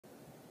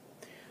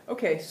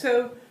Okay,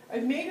 so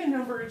I've made a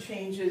number of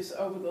changes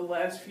over the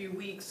last few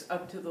weeks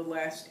up to the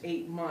last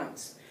 8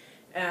 months.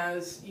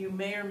 As you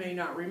may or may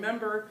not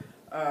remember,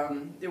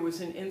 there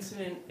was an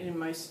incident in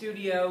my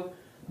studio,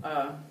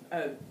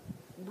 a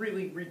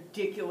really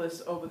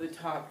ridiculous,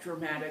 over-the-top,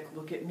 dramatic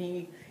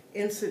look-at-me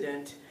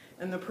incident,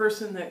 and the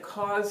person that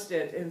caused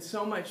it and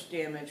so much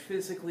damage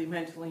physically,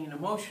 mentally, and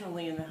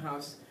emotionally in the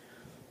house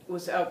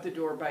was out the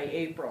door by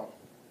April.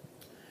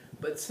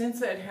 But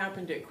since that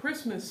happened at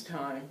Christmas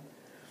time,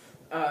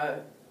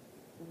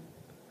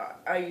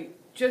 I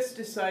just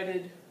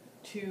decided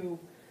to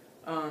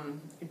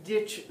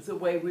ditch the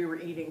way we were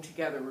eating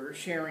together. We were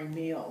sharing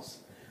meals.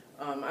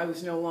 I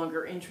was no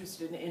longer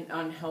interested in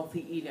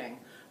unhealthy eating.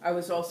 I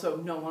was also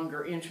no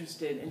longer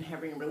interested in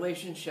having a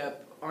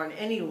relationship on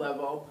any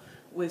level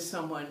with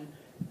someone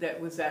that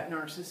was that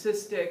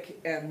narcissistic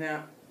and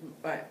that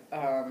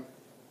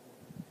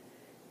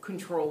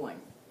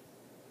controlling.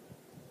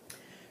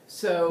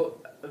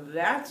 So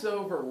that's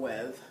over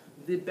with.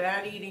 The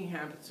bad eating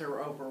habits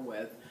are over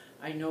with.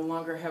 I no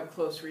longer have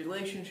close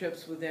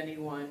relationships with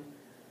anyone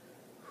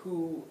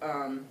who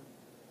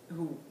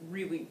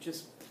really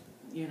just,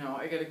 you know,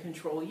 I got to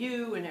control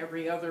you and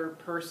every other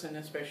person,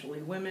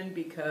 especially women,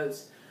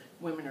 because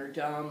women are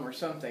dumb or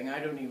something. I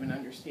don't even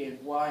understand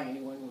why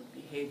anyone would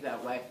behave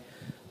that way,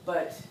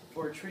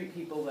 or treat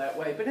people that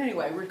way. But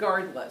anyway,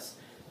 regardless,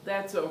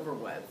 that's over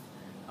with.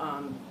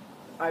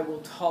 I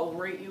will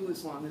tolerate you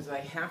as long as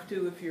I have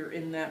to if you're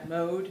in that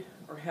mode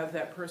or have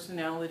that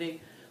personality,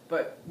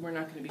 but we're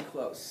not going to be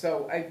close.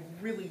 So I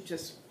really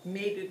just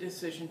made a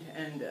decision to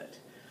end it.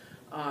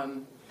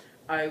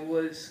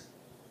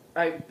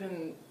 I've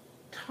been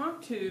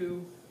talked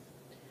to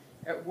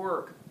at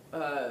work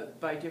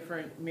by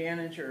different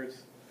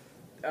managers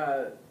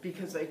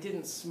because I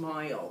didn't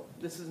smile.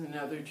 This is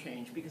another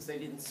change, because I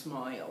didn't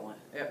smile.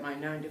 At my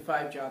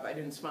 9-to-5 job, I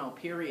didn't smile,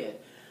 period.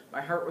 My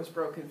heart was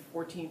broken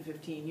 14,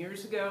 15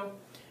 years ago,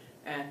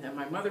 and then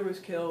my mother was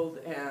killed,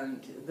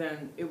 and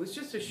then it was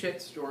just a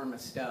shitstorm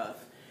of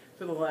stuff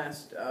for the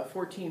last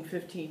 14,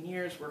 15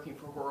 years, working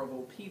for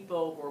horrible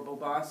people, horrible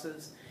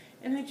bosses,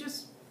 and I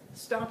just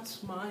stopped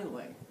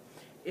smiling.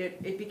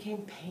 It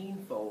became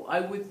painful. I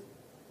would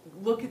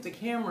look at the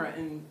camera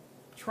and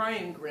try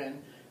and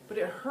grin, but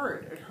it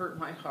hurt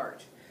my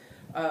heart.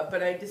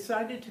 But I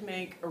decided to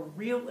make a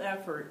real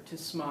effort to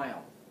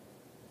smile,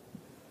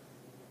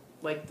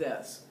 like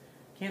this.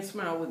 Can't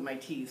smile with my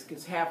teeth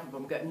because half of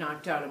them got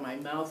knocked out of my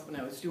mouth when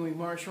I was doing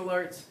martial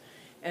arts,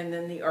 and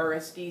then the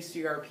RSD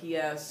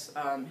CRPS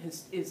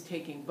is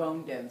taking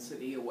bone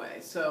density away.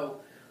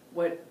 So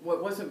what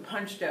wasn't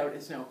punched out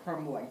is now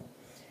crumbling.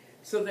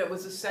 So that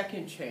was a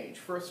second change.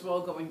 First of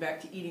all, going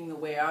back to eating the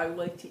way I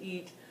like to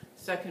eat.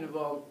 Second of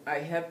all, I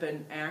have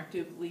been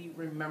actively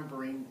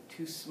remembering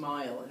to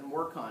smile and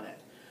work on it.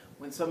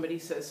 When somebody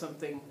says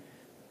something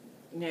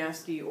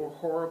nasty or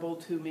horrible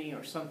to me,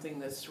 or something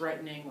that's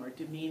threatening or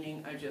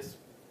demeaning,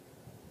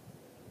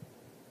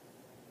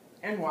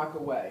 and walk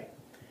away.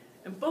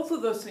 And both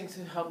of those things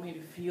have helped me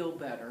to feel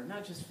better,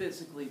 not just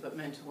physically, but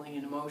mentally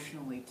and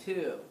emotionally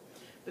too.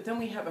 But then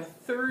we have a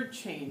third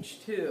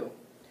change too.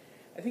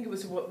 I think it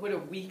was a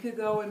week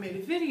ago I made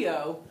a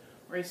video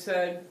where I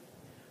said,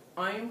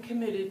 I am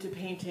committed to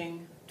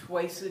painting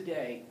twice a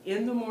day,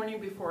 in the morning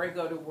before I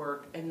go to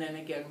work, and then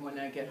again when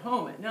I get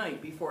home at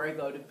night before I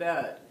go to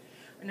bed.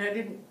 And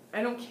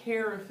I don't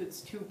care if it's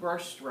 2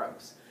 brush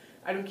strokes.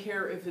 I don't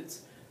care if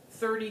it's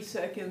 30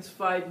 seconds,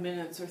 5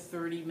 minutes, or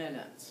 30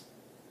 minutes.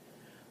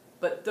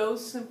 But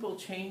those simple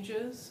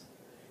changes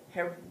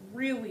have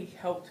really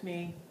helped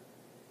me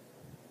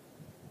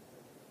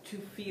to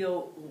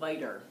feel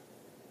lighter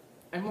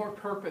and more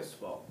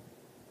purposeful.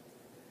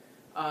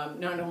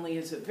 Not only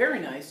is it very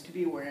nice to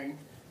be wearing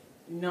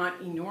not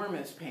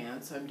enormous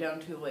pants, I'm down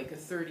to like a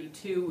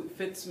 32, it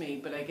fits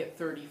me, but I get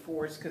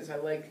 34s because I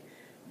like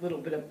a little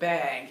bit of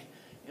bag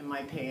in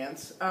my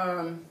pants,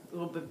 a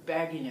little bit of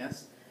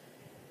bagginess.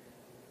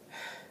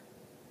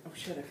 Oh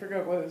shit, I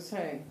forgot what I was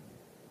saying.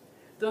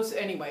 Those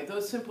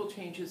simple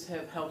changes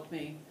have helped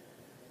me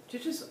to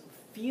just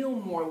feel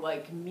more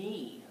like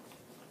me.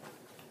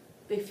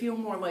 They feel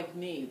more like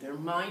me. They're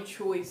my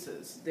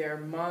choices. They're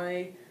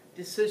my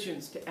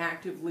decisions to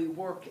actively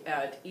work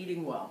at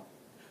eating well,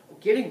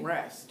 getting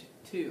rest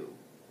too,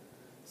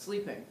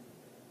 sleeping,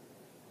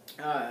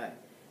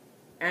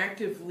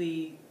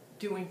 actively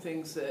doing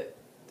things that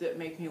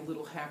make me a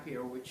little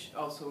happier, which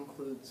also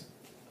includes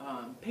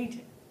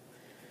painting.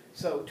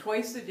 So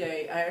twice a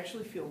day, I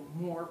actually feel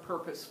more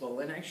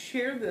purposeful, and I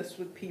share this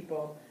with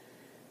people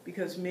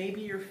because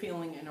maybe you're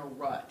feeling in a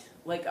rut,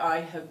 like I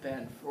had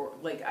been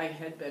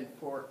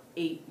for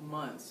 8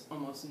 months,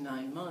 almost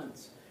 9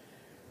 months,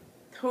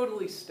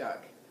 totally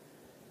stuck.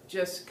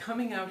 Just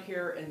coming out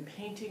here and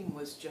painting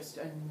was just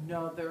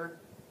another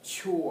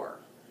chore.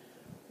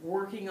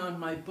 Working on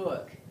my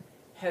book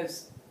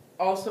has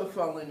also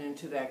fallen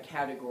into that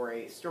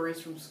category. Stories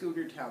from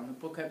Scootertown, the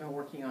book I've been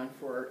working on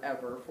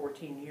forever,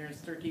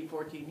 13,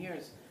 14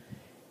 years.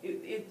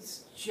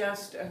 It's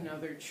just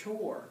another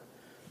chore.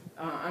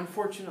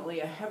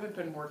 Unfortunately, I haven't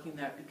been working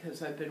that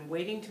because I've been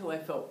waiting till I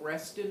felt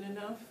rested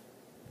enough.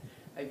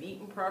 I've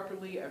eaten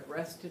properly, I've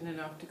rested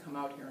enough to come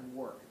out here and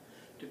work,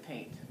 to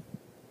paint.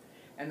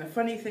 And the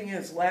funny thing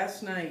is,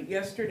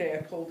 yesterday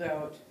I pulled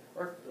out,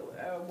 or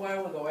a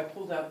while ago, I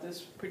pulled out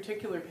this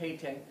particular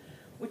painting,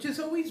 which has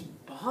always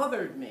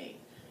bothered me.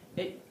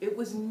 It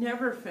was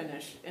never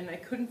finished, and I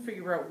couldn't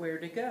figure out where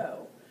to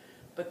go.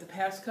 But the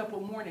past couple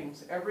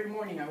mornings, every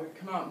morning I would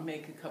come out and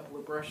make a couple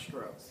of brush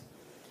strokes.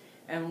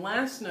 And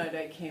last night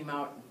I came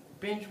out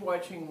binge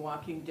watching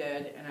Walking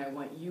Dead, and I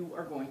went, you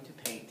are going to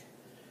paint.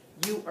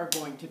 You are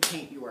going to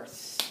paint. You are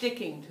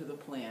sticking to the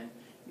plan.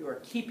 You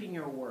are keeping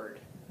your word.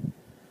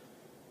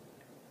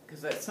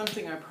 Because that's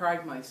something I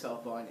pride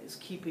myself on, is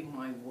keeping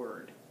my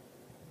word.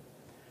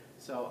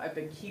 So I've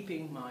been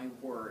keeping my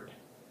word.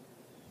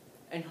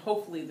 And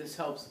hopefully this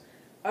helps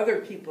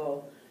other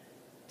people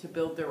to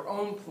build their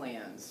own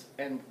plans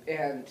and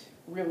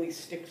really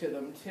stick to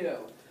them too.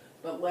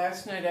 But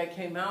last night I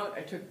came out,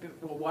 I took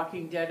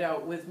Walking Dead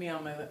out with me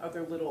on my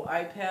other little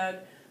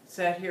iPad,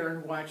 sat here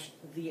and watched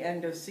the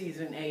end of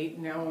season 8,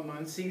 now I'm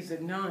on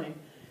season 9,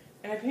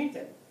 and I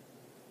painted.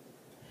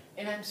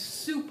 And I'm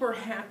super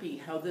happy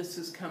how this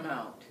has come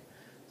out.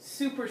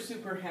 Super,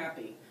 super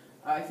happy.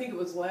 I think it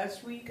was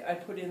last week I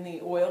put in the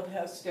oil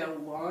pastel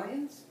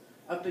lines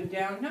up and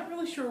down. Not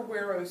really sure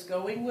where I was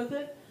going with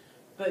it,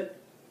 but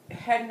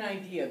had an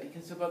idea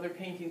because of other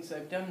paintings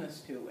I've done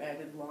this to.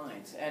 Added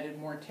lines, added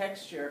more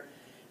texture,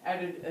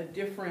 added a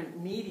different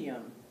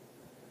medium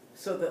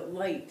so that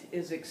light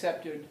is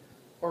accepted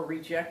or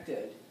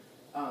rejected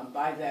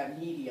by that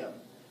medium.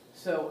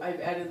 So I've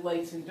added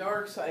lights and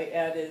darks. I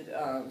added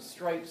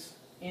stripes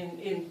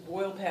in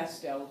oil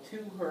pastel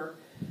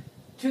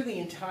to the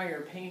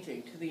entire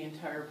painting, to the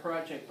entire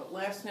project. But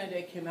last night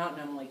I came out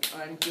and I'm like,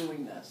 I'm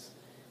doing this.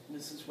 And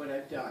this is what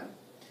I've done.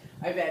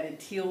 I've added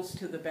teals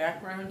to the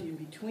background in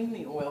between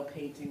the oil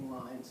painting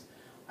lines.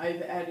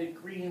 I've added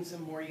greens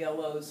and more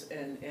yellows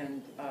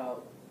and a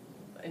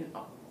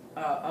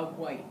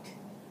white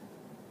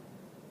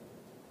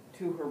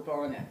to her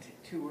bonnet,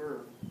 to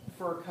her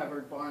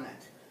fur-covered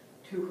bonnet,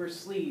 to her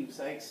sleeves.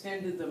 I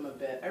extended them a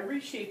bit. I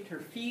reshaped her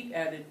feet,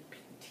 added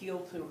teal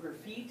to her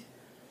feet.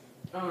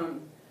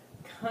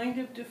 Kind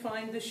of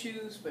defined the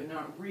shoes, but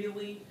not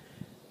really.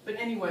 But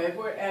anyway, I've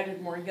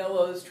added more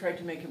yellows, tried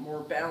to make it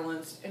more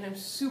balanced, and I'm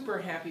super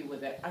happy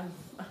with it. I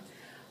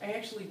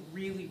actually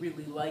really,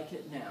 really like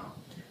it now.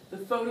 The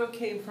photo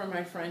came from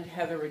my friend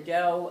Heather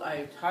Adele.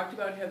 I've talked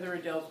about Heather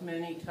Adele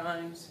many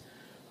times.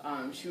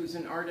 She was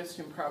an artist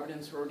in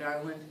Providence, Rhode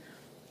Island,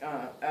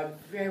 a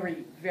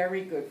very,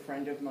 very good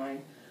friend of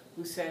mine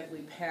who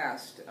sadly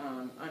passed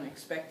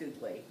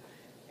unexpectedly.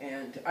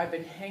 And I've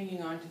been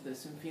hanging on to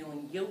this and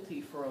feeling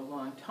guilty for a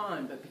long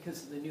time, but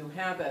because of the new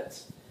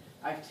habits,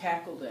 I've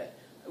tackled it.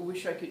 I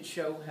wish I could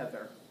show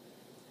Heather.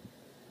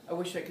 I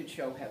wish I could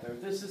show Heather.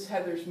 This is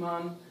Heather's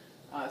mom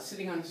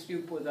sitting on a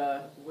stoop with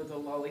a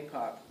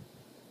lollipop.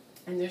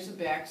 And there's a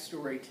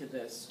backstory to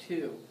this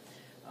too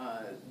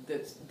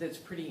that's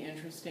pretty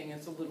interesting.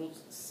 It's a little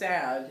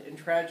sad and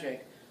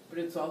tragic, but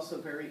it's also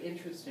very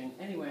interesting.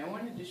 Anyway, I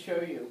wanted to show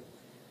you.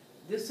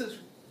 This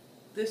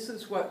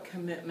is what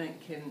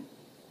commitment can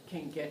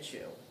get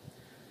you.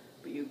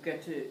 But you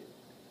get to.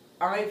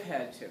 I've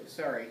had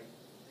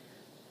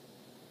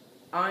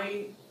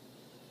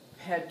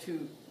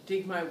to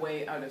dig my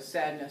way out of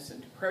sadness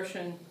and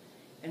depression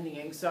and the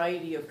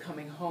anxiety of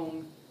coming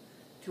home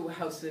to a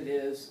house that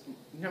is,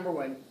 number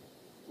one,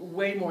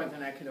 way more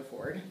than I can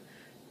afford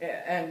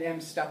and am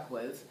stuck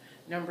with.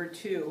 Number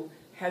two,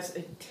 has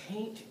a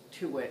taint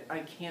to it I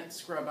can't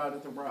scrub out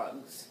of the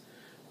rugs.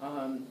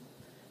 And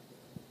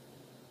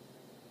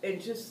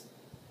just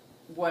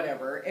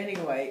whatever.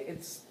 Anyway,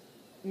 it's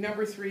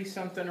number three,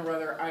 something or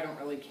other, I don't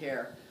really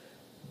care.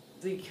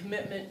 The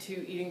commitment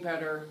to eating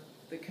better,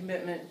 the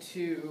commitment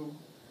to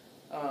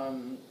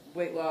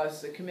weight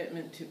loss, the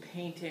commitment to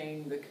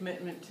painting, the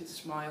commitment to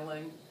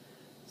smiling,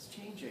 it's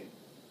changing.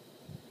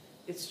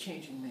 It's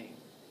changing me.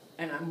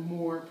 And I'm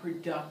more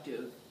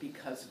productive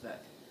because of it.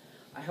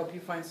 I hope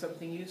you find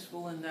something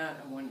useful in that.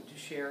 I wanted to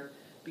share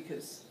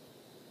because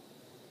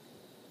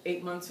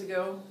 8 months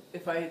ago,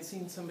 if I had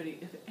seen somebody,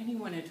 if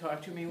anyone had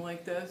talked to me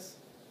like this,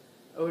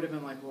 I would have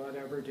been like,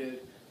 whatever,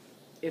 dude.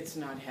 It's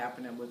not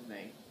happening with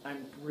me.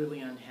 I'm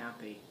really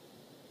unhappy.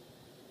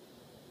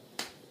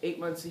 8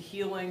 months of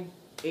healing,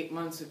 8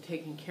 months of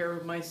taking care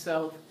of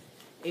myself,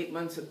 8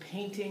 months of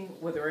painting,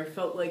 whether I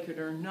felt like it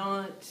or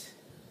not,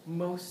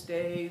 most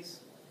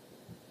days.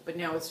 But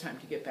now it's time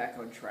to get back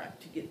on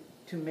track,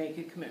 to make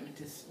a commitment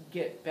to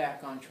get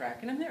back on track,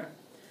 and I'm there.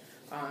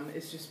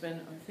 It's just been,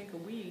 I think, a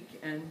week,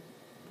 and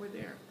we're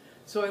there.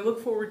 So I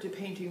look forward to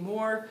painting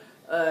more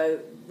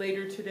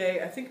later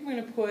today. I think I'm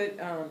going to put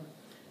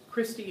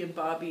Christy and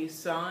Bobby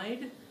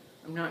aside.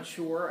 I'm not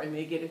sure. I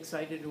may get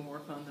excited and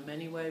work on them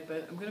anyway,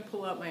 but I'm going to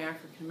pull out my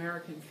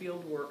African-American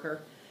field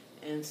worker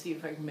and see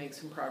if I can make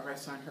some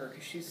progress on her,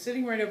 because she's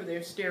sitting right over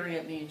there staring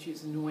at me and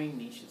she's annoying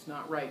me. She's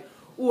not right.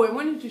 Oh, I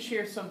wanted to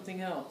share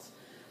something else.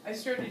 I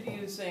started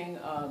using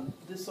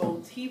this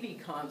old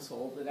TV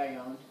console that I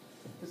owned,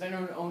 because I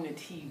don't own a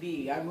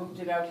TV. I moved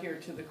it out here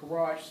to the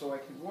garage so I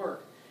could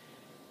work.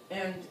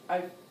 And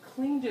I've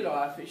cleaned it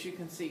off, as you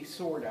can see,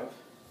 sort of,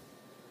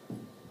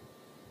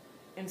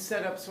 and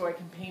set up so I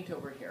can paint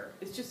over here.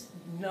 It's just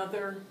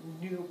another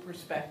new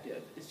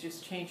perspective. It's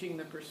just changing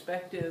the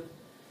perspective,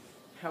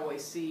 how I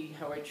see,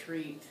 how I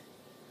treat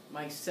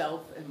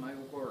myself and my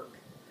work.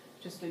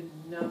 Just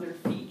another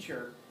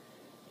feature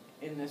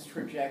in this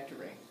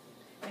trajectory.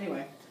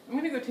 Anyway, I'm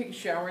going to go take a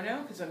shower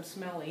now because I'm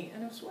smelly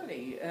and I'm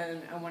sweaty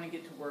and I want to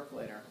get to work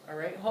later. All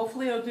right?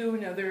 Hopefully I'll do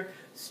another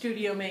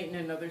studio mate in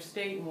another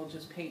state and we'll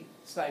just paint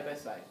side by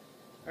side.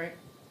 All right?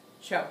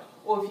 Ciao.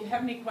 Oh, if you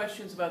have any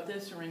questions about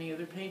this or any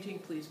other painting,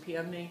 please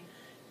PM me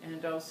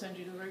and I'll send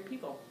you to the right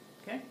people.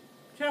 Okay?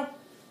 Ciao.